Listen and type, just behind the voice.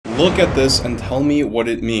Look at this and tell me what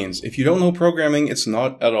it means. If you don't know programming, it's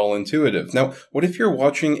not at all intuitive. Now, what if you're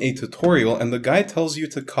watching a tutorial and the guy tells you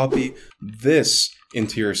to copy this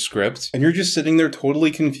into your script, and you're just sitting there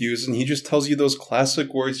totally confused, and he just tells you those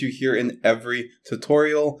classic words you hear in every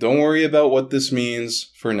tutorial? Don't worry about what this means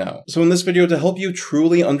for now. So in this video, to help you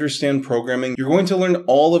truly understand programming, you're going to learn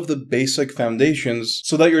all of the basic foundations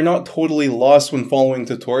so that you're not totally lost when following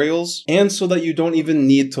tutorials, and so that you don't even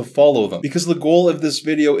need to follow them. Because the goal of this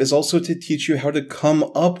video is also to teach you how to come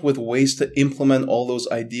up with ways to implement all those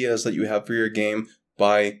ideas that you have for your game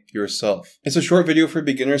by yourself. It's a short video for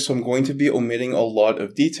beginners, so I'm going to be omitting a lot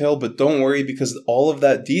of detail, but don't worry, because all of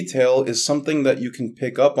that detail is something that you can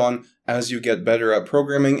pick up on as you get better at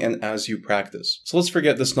programming and as you practice. So let's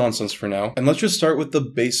forget this nonsense for now, and let's just start with the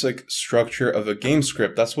basic structure of a game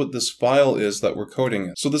script. That's what this file is that we're coding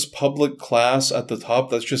in. So this public class at the top,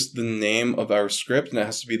 that's just the name of our script, and it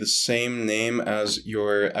has to be the same name as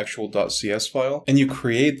your actual .cs file. And you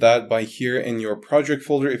create that by here in your project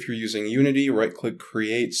folder. If you're using Unity, right-click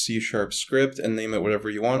Create C# script and name it whatever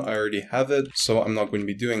you want. I already have it, so I'm not going to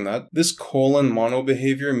be doing that. This :mono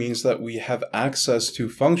behavior means that we have access to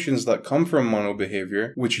functions that come from mono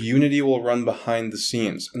behavior, which Unity will run behind the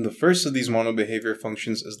scenes. And the first of these mono behavior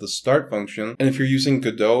functions is the start function. And if you're using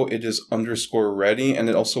Godot, it is _ready, and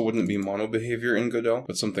it also wouldn't be mono behavior in Godot,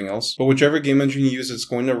 but something else. But whichever game engine you use, it's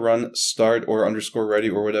going to run start or _ready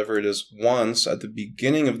or whatever it is once at the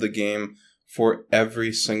beginning of the game for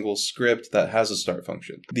every single script that has a start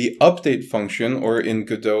function. The update function, or in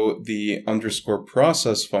Godot, the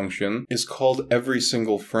 _process function, is called every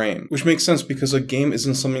single frame, which makes sense because a game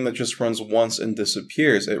isn't something that just runs once and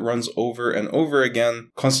disappears. It runs over and over again,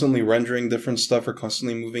 constantly rendering different stuff or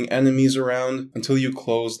constantly moving enemies around until you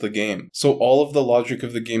close the game. So all of the logic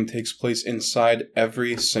of the game takes place inside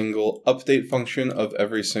every single update function of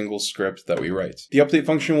every single script that we write. The update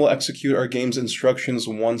function will execute our game's instructions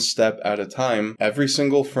one step at a time, every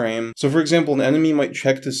single frame. So for example, an enemy might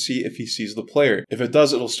check to see if he sees the player. If it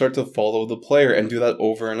does, it'll start to follow the player and do that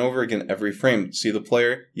over and over again every frame. See the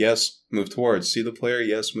player? Yes, move towards. See the player?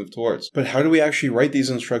 Yes, move towards. But how do we actually write these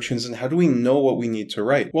instructions, and how do we know what we need to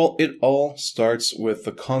write? Well, it all starts with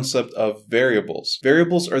the concept of variables.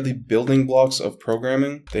 Variables are the building blocks of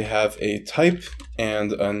programming. They have a type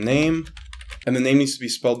and a name, and the name needs to be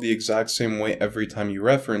spelled the exact same way every time you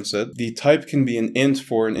reference it. The type can be an int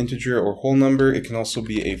for an integer or whole number. It can also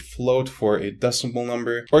be a float for a decimal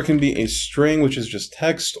number, or it can be a string, which is just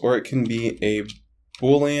text, or it can be a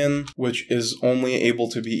Boolean, which is only able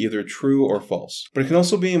to be either true or false. But it can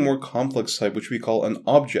also be a more complex type, which we call an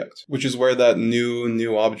object, which is where that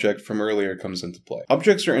new object from earlier comes into play.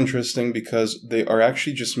 Objects are interesting because they are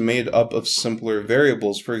actually just made up of simpler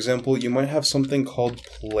variables. For example, you might have something called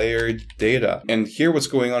player data. And here what's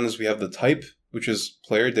going on is we have the type, which is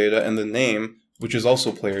player data, and the name, which is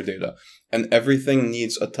also player data. And everything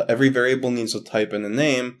needs every variable needs a type and a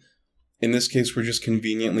name. In this case, we're just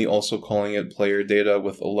conveniently also calling it player data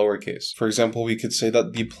with a lowercase. For example, we could say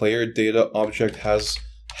that the player data object has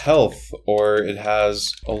health, or it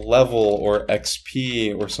has a level, or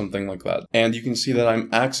XP, or something like that. And you can see that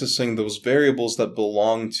I'm accessing those variables that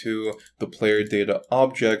belong to the player data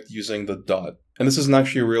object using the dot. And this isn't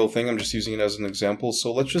actually a real thing, I'm just using it as an example.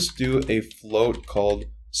 So let's just do a float called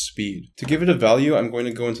speed. To give it a value, I'm going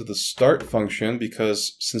to go into the start function,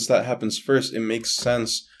 because since that happens first, it makes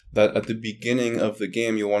sense that at the beginning of the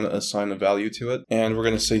game, you want to assign a value to it. And we're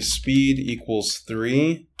going to say speed equals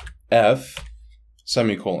 3f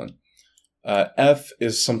semicolon. F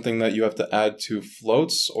is something that you have to add to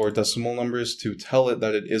floats or decimal numbers to tell it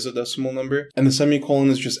that it is a decimal number. And the semicolon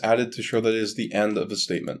is just added to show that it is the end of the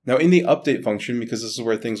statement. Now in the update function, because this is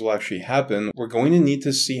where things will actually happen, we're going to need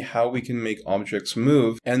to see how we can make objects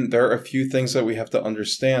move. And there are a few things that we have to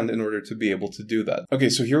understand in order to be able to do that. Okay,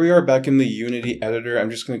 so here we are back in the Unity editor. I'm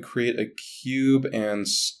just going to create a cube and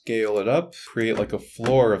scale it up, create like a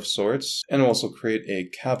floor of sorts, and also create a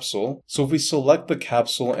capsule. So if we select the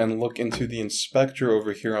capsule and look into the inspector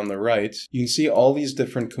over here on the right, you can see all these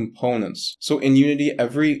different components. So in Unity,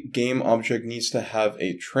 every game object needs to have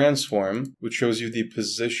a transform, which shows you the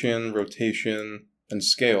position, rotation, and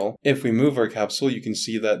scale. If we move our capsule, you can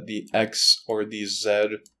see that the X or the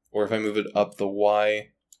Z, or if I move it up, the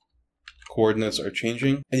Y coordinates are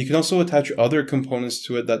changing. And you can also attach other components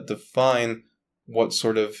to it that define what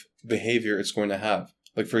sort of behavior it's going to have.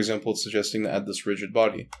 Like for example, it's suggesting to add this rigid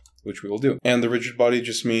body. which we will do. And the rigid body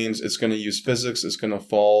just means it's going to use physics, it's going to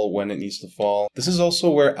fall when it needs to fall. This is also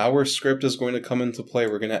where our script is going to come into play.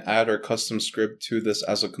 We're going to add our custom script to this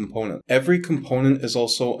as a component. Every component is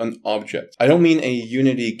also an object. I don't mean a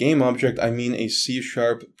Unity game object, I mean a C#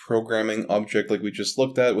 programming object like we just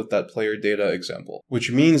looked at with that player data example.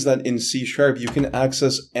 Which means that in C# you can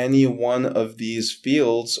access any one of these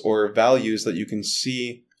fields or values that you can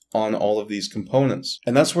see on all of these components.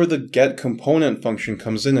 And that's where the getComponent function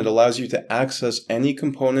comes in. It allows you to access any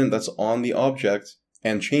component that's on the object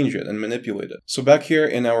and change it and manipulate it. So back here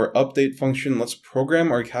in our update function, let's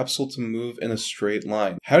program our capsule to move in a straight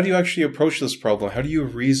line. How do you actually approach this problem? How do you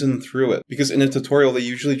reason through it? Because in a tutorial, they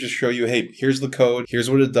usually just show you, hey, here's the code, here's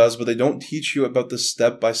what it does, but they don't teach you about the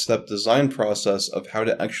step-by-step design process of how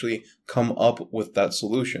to actually come up with that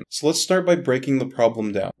solution. So let's start by breaking the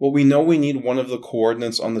problem down. Well, we know we need one of the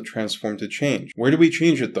coordinates on the transform to change. Where do we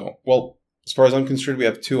change it though? Well, as far as I'm concerned, we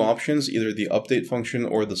have two options, either the update function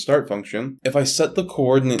or the start function. If I set the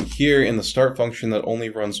coordinate here in the start function that only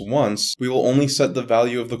runs once, we will only set the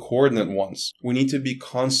value of the coordinate once. We need to be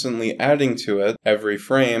constantly adding to it every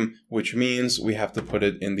frame, which means we have to put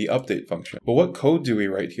it in the update function. But what code do we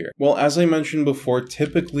write here? Well, as I mentioned before,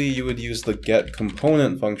 typically you would use the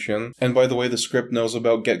getComponent function. And by the way, the script knows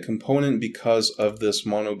about getComponent because of this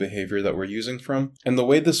mono behavior that we're using from. And the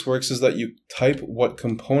way this works is that you type what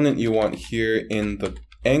component you want here in the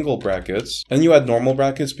angle brackets, and you add normal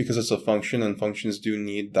brackets because it's a function and functions do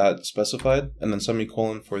need that specified, and then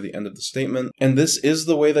semicolon for the end of the statement. And this is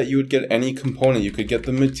the way that you would get any component. You could get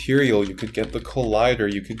the material, you could get the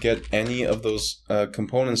collider, you could get any of those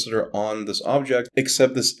components that are on this object,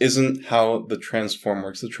 except this isn't how the transform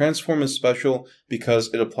works. The transform is special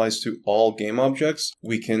because it applies to all game objects.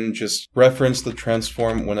 We can just reference the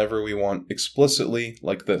transform whenever we want explicitly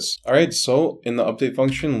like this. All right, so in the update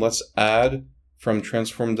function, let's add from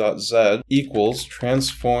transform.z equals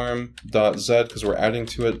transform.z, because we're adding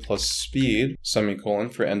to it, plus speed, semicolon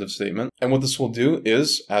for end of statement. And what this will do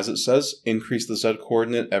is, as it says, increase the z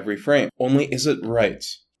coordinate every frame. Only is it right?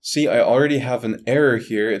 See, I already have an error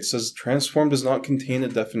here. It says transform does not contain a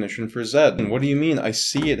definition for z. And what do you mean? I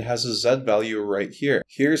see it has a z value right here.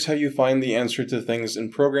 Here's how you find the answer to things in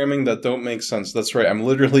programming that don't make sense. That's right, I'm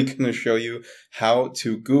literally going to show you how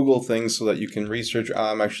to Google things so that you can research.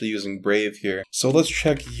 I'm actually using Brave here. So let's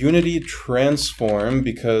check Unity transform,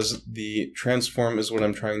 because the transform is what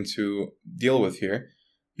I'm trying to deal with here.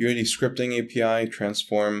 Unity scripting API,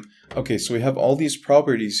 transform. Okay, so we have all these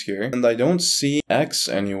properties here, and I don't see X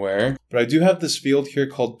anywhere, but I do have this field here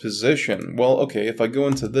called position. Well, okay, if I go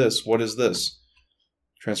into this, what is this?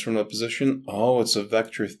 Transform.position? Oh, it's a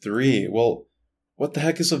vector 3. Well, what the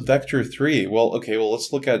heck is a vector 3? Well, okay, well,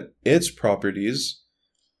 let's look at its properties.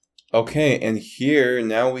 Okay, and here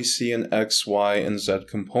now we see an X, Y, and Z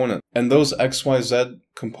component. And those X, Y, Z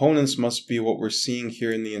components must be what we're seeing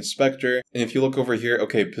here in the inspector. And if you look over here,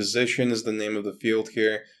 okay, position is the name of the field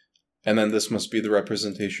here. And then this must be the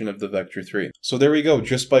representation of the vector 3. So there we go.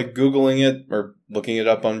 Just by Googling it or looking it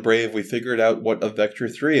up on Brave, we figured out what a vector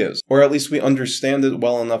 3 is. Or at least we understand it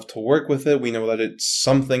well enough to work with it. We know that it's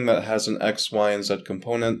something that has an X, Y, and Z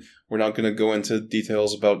component. We're not going to go into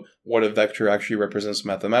details about what a vector actually represents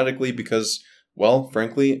mathematically because, well,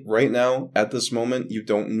 frankly, right now, at this moment, you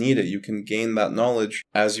don't need it. You can gain that knowledge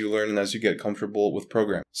as you learn and as you get comfortable with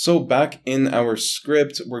programming. So back in our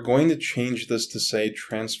script, we're going to change this to say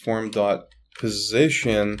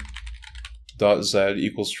transform.position.z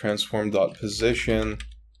equals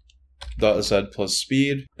transform.position.z plus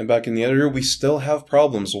speed. And back in the editor, we still have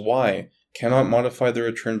problems. Why? Cannot modify the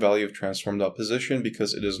return value of transform.position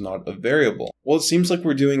because it is not a variable. Well, it seems like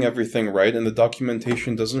we're doing everything right, and the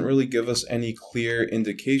documentation doesn't really give us any clear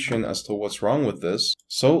indication as to what's wrong with this.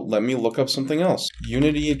 So let me look up something else.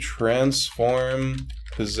 Unity transform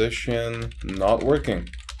position not working,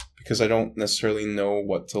 because I don't necessarily know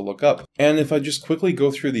what to look up. And if I just quickly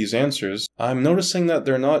go through these answers, I'm noticing that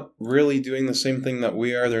they're not really doing the same thing that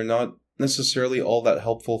we are. They're not necessarily all that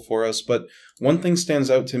helpful for us, but one thing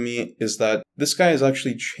stands out to me is that this guy is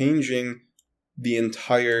actually changing the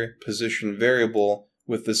entire position variable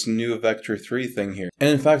with this new vector 3 thing here.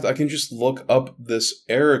 And in fact, I can just look up this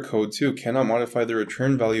error code too, cannot modify the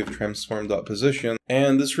return value of transform.position,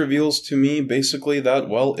 and this reveals to me basically that,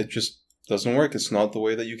 well, it just Doesn't work. It's not the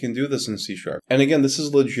way that you can do this in C#. And again, this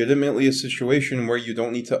is legitimately a situation where you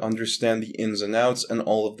don't need to understand the ins and outs and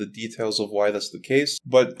all of the details of why that's the case.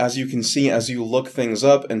 But as you can see, as you look things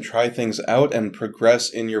up and try things out and progress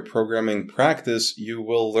in your programming practice, you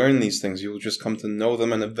will learn these things. You will just come to know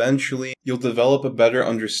them, and eventually you'll develop a better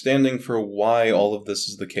understanding for why all of this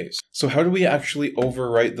is the case. So how do we actually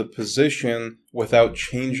overwrite the position without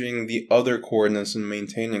changing the other coordinates and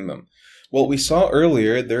maintaining them? Well, we saw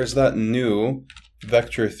earlier, there's that new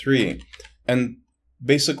vector 3, and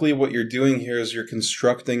basically what you're doing here is you're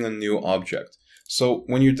constructing a new object. So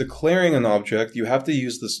when you're declaring an object, you have to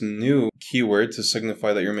use this new keyword to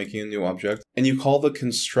signify that you're making a new object, and you call the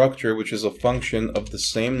constructor, which is a function of the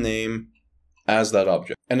same name as that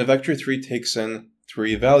object. And a vector 3 takes in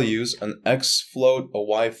 3 values, an x float, a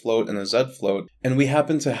y float, and a z float, and we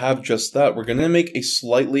happen to have just that. We're going to make a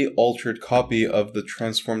slightly altered copy of the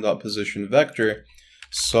transform.position vector,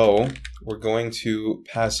 so we're going to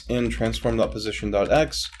pass in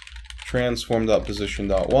transform.position.x,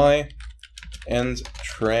 transform.position.y, and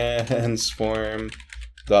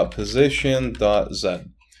transform.position.z.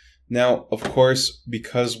 Now, of course,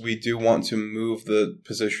 because we do want to move the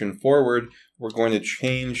position forward, we're going to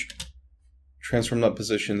change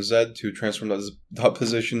transform.position z to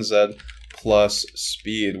transform.position z plus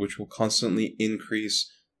speed, which will constantly increase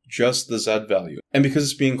just the z value. And because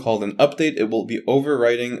it's being called an update, it will be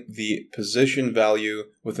overwriting the position value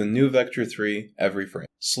with a new vector 3 every frame,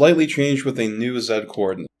 slightly changed with a new z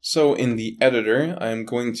coordinate. So in the editor, I'm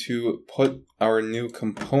going to put our new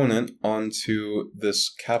component onto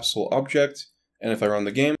this capsule object. And if I run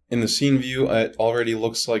the game, in the scene view, it already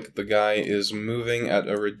looks like the guy is moving at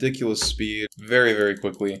a ridiculous speed very, very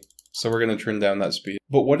quickly. So we're going to turn down that speed.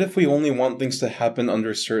 But what if we only want things to happen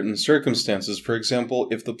under certain circumstances? For example,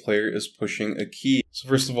 if the player is pushing a key. So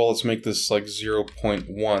first of all, let's make this like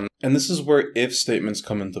 0.1. And this is where if statements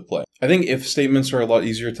come into play. I think if statements are a lot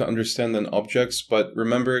easier to understand than objects, but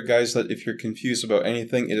remember, guys, that if you're confused about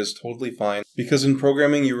anything, it is totally fine. Because in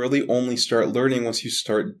programming, you really only start learning once you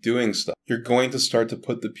start doing stuff. You're going to start to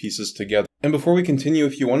put the pieces together. And before we continue,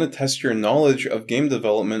 if you want to test your knowledge of game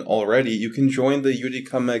development already, you can join the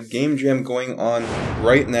Udicama Game Jam going on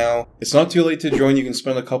right now. It's not too late to join. You can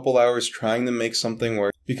spend a couple hours trying to make something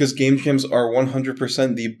work, because game jams are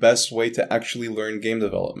 100% the best way to actually learn game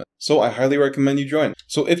development. So I highly recommend you join.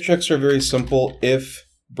 So if checks are very simple. If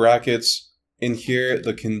brackets, in here,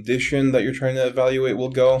 the condition that you're trying to evaluate will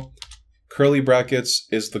go. Curly brackets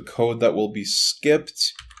is the code that will be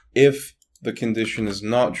skipped if the condition is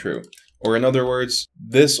not true. Or in other words,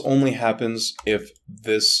 this only happens if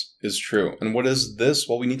this is true. And what is this?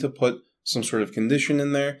 Well, we need to put some sort of condition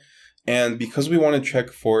in there. And because we want to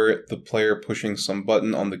check for the player pushing some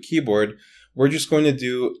button on the keyboard, we're just going to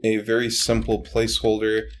do a very simple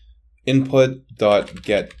placeholder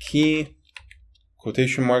input.getKey,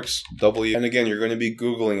 quotation marks, W. And again, you're going to be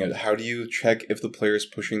Googling it. How do you check if the player is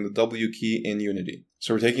pushing the W key in Unity?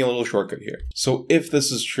 So we're taking a little shortcut here. So if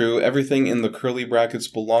this is true, everything in the curly brackets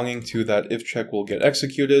belonging to that if check will get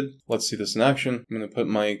executed. Let's see this in action. I'm going to put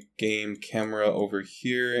my game camera over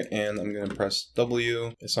here and I'm going to press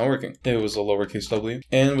W. It's not working. It was a lowercase w.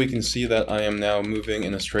 And we can see that I am now moving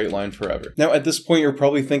in a straight line forever. Now at this point, you're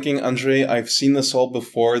probably thinking, Andre, I've seen this all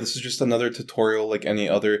before. This is just another tutorial like any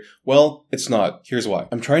other. Well, it's not. Here's why.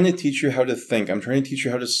 I'm trying to teach you how to think. I'm trying to teach you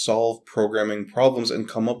how to solve programming problems and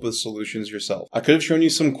come up with solutions yourself. I could have shown you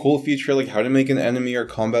some cool feature like how to make an enemy or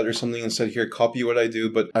combat or something and said, here, copy what I do,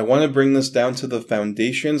 but I want to bring this down to the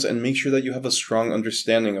foundations and make sure that you have a strong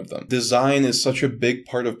understanding of them. Design is such a big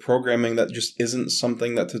part of programming that just isn't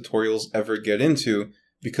something that tutorials ever get into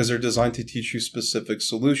because they're designed to teach you specific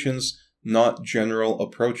solutions, not general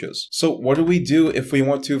approaches. So what do we do if we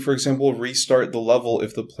want to, for example, restart the level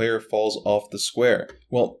if the player falls off the square?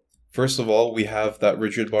 Well, first of all, we have that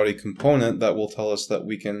rigid body component that will tell us that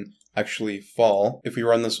we can actually fall. If we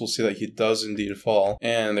run this, we'll see that he does indeed fall.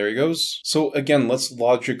 And there he goes. So again, let's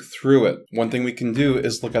logic through it. One thing we can do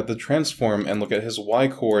is look at the transform and look at his y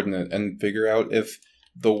coordinate and figure out if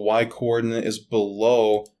the y coordinate is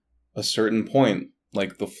below a certain point.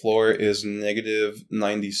 Like the floor is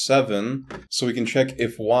 -97. So we can check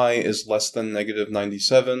if y is less than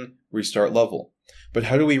 -97, restart level. But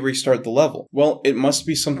how do we restart the level? Well, it must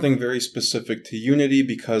be something very specific to Unity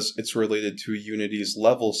because it's related to Unity's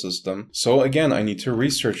level system. So again, I need to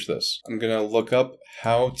research this. I'm going to look up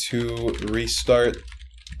how to restart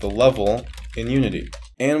the level in Unity.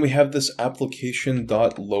 And we have this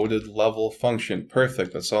application.loadedLevel function.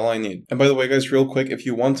 Perfect, that's all I need. And by the way guys, real quick, if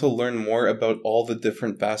you want to learn more about all the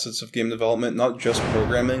different facets of game development, not just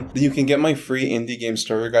programming, then you can get my free indie game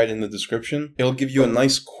starter guide in the description. It'll give you a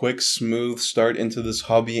nice, quick, smooth start into this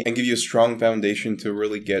hobby and give you a strong foundation to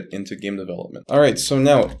really get into game development. Alright, so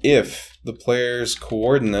now if the player's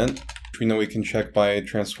coordinate, which we know we can check by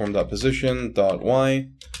transform.position.y,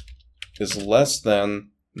 is less than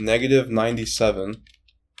 -97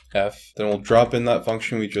 f, then we'll drop in that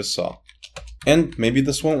function we just saw. And maybe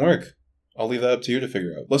this won't work. I'll leave that up to you to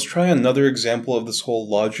figure out. Let's try another example of this whole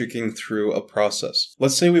logicking through a process.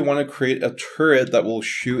 Let's say we want to create a turret that will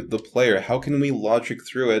shoot the player. How can we logic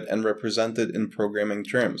through it and represent it in programming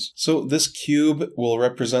terms? So this cube will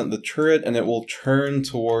represent the turret, and it will turn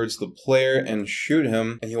towards the player and shoot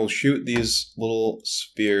him, and he will shoot these little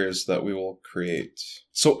spheres that we will create.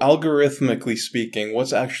 So algorithmically speaking,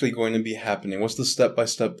 what's actually going to be happening? What's the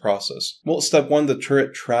step-by-step process? Well, step 1, the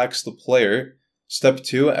turret tracks the player. Step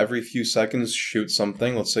 2, every few seconds shoot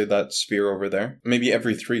something, let's say that sphere over there, maybe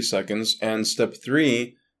every 3 seconds. And step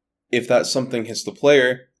 3, if that something hits the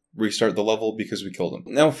player, restart the level because we killed him.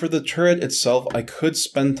 Now for the turret itself, I could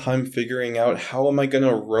spend time figuring out how am I going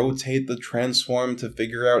to rotate the transform to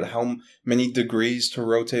figure out how many degrees to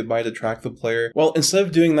rotate by to track the player. Well, instead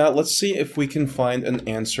of doing that, let's see if we can find an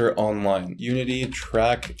answer online. Unity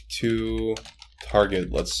track to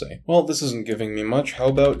target, let's say. Well, this isn't giving me much. How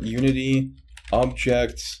about Unity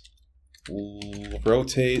object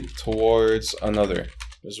rotate towards another?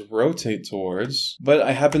 There's rotate towards, but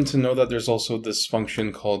I happen to know that there's also this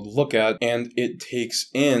function called look at, and it takes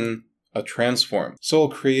in a transform. So I'll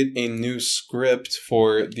create a new script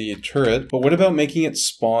for the turret, but what about making it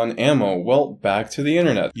spawn ammo? Well, back to the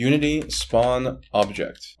internet. Unity spawn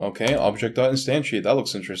object. Okay, object.instantiate, that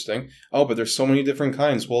looks interesting. Oh, but there's so many different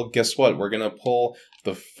kinds. Well, guess what? We're gonna pull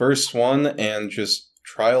the first one and just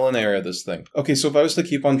trial and error this thing. Okay, so if I was to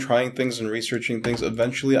keep on trying things and researching things,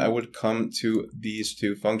 eventually I would come to these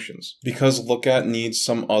two functions. Because look at needs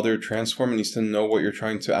some other transform, it needs to know what you're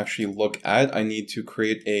trying to actually look at. I need to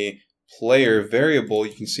create a player variable,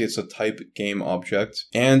 you can see it's a type game object,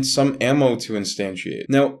 and some ammo to instantiate.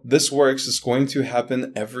 Now, this works, it's going to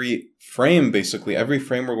happen every frame, basically. Every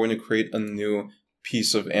frame we're going to create a new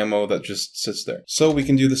piece of ammo that just sits there. So we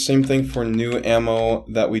can do the same thing for new ammo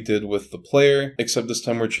that we did with the player, except this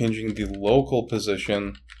time we're changing the local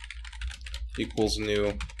position equals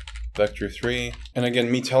new vector 3. And again,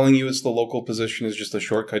 me telling you it's the local position is just a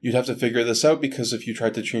shortcut. You'd have to figure this out because if you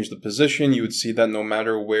tried to change the position, you would see that no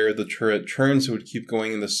matter where the turret turns, it would keep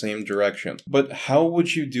going in the same direction. But how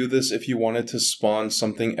would you do this if you wanted to spawn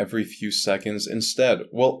something every few seconds instead?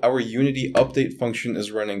 Well, our Unity update function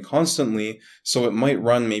is running constantly, so it might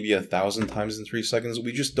run maybe 1,000 times in 3 seconds.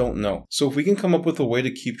 We just don't know. So if we can come up with a way to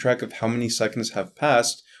keep track of how many seconds have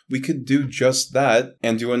passed, we could do just that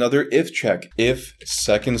and do another if check. If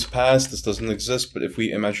seconds pass, this doesn't exist, but if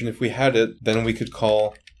we imagine if we had it, then we could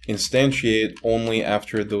call instantiate only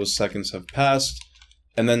after those seconds have passed,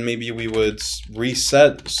 and then maybe we would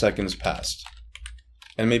reset seconds passed.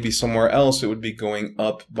 And maybe somewhere else it would be going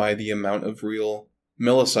up by the amount of real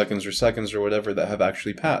milliseconds or seconds or whatever that have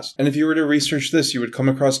actually passed. And if you were to research this, you would come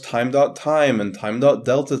across time.time and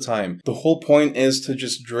time.delta time. The whole point is to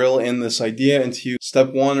just drill in this idea into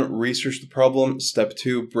step 1, research the problem, step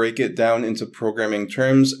 2, break it down into programming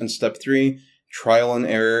terms, and step 3, trial and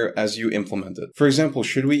error as you implement it. For example,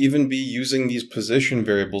 should we even be using these position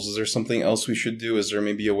variables? Is there something else we should do? Is there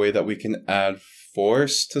maybe a way that we can add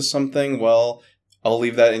force to something? Well, I'll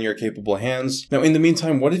leave that in your capable hands. Now, in the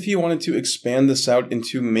meantime, what if you wanted to expand this out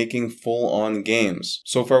into making full-on games?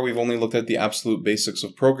 So far, we've only looked at the absolute basics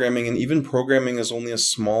of programming, and even programming is only a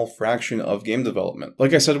small fraction of game development.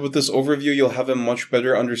 Like I said, with this overview, you'll have a much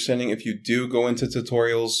better understanding if you do go into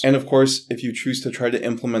tutorials, and of course, if you choose to try to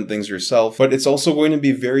implement things yourself. But it's also going to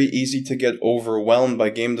be very easy to get overwhelmed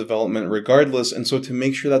by game development regardless, and so to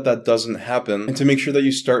make sure that that doesn't happen, and to make sure that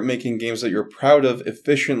you start making games that you're proud of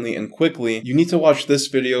efficiently and quickly, you need to watch this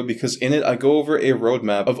video because in it I go over a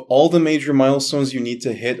roadmap of all the major milestones you need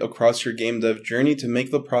to hit across your game dev journey to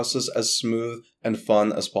make the process as smooth and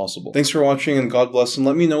fun as possible. Thanks for watching and God bless, and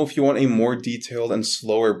let me know if you want a more detailed and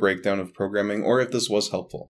slower breakdown of programming or if this was helpful.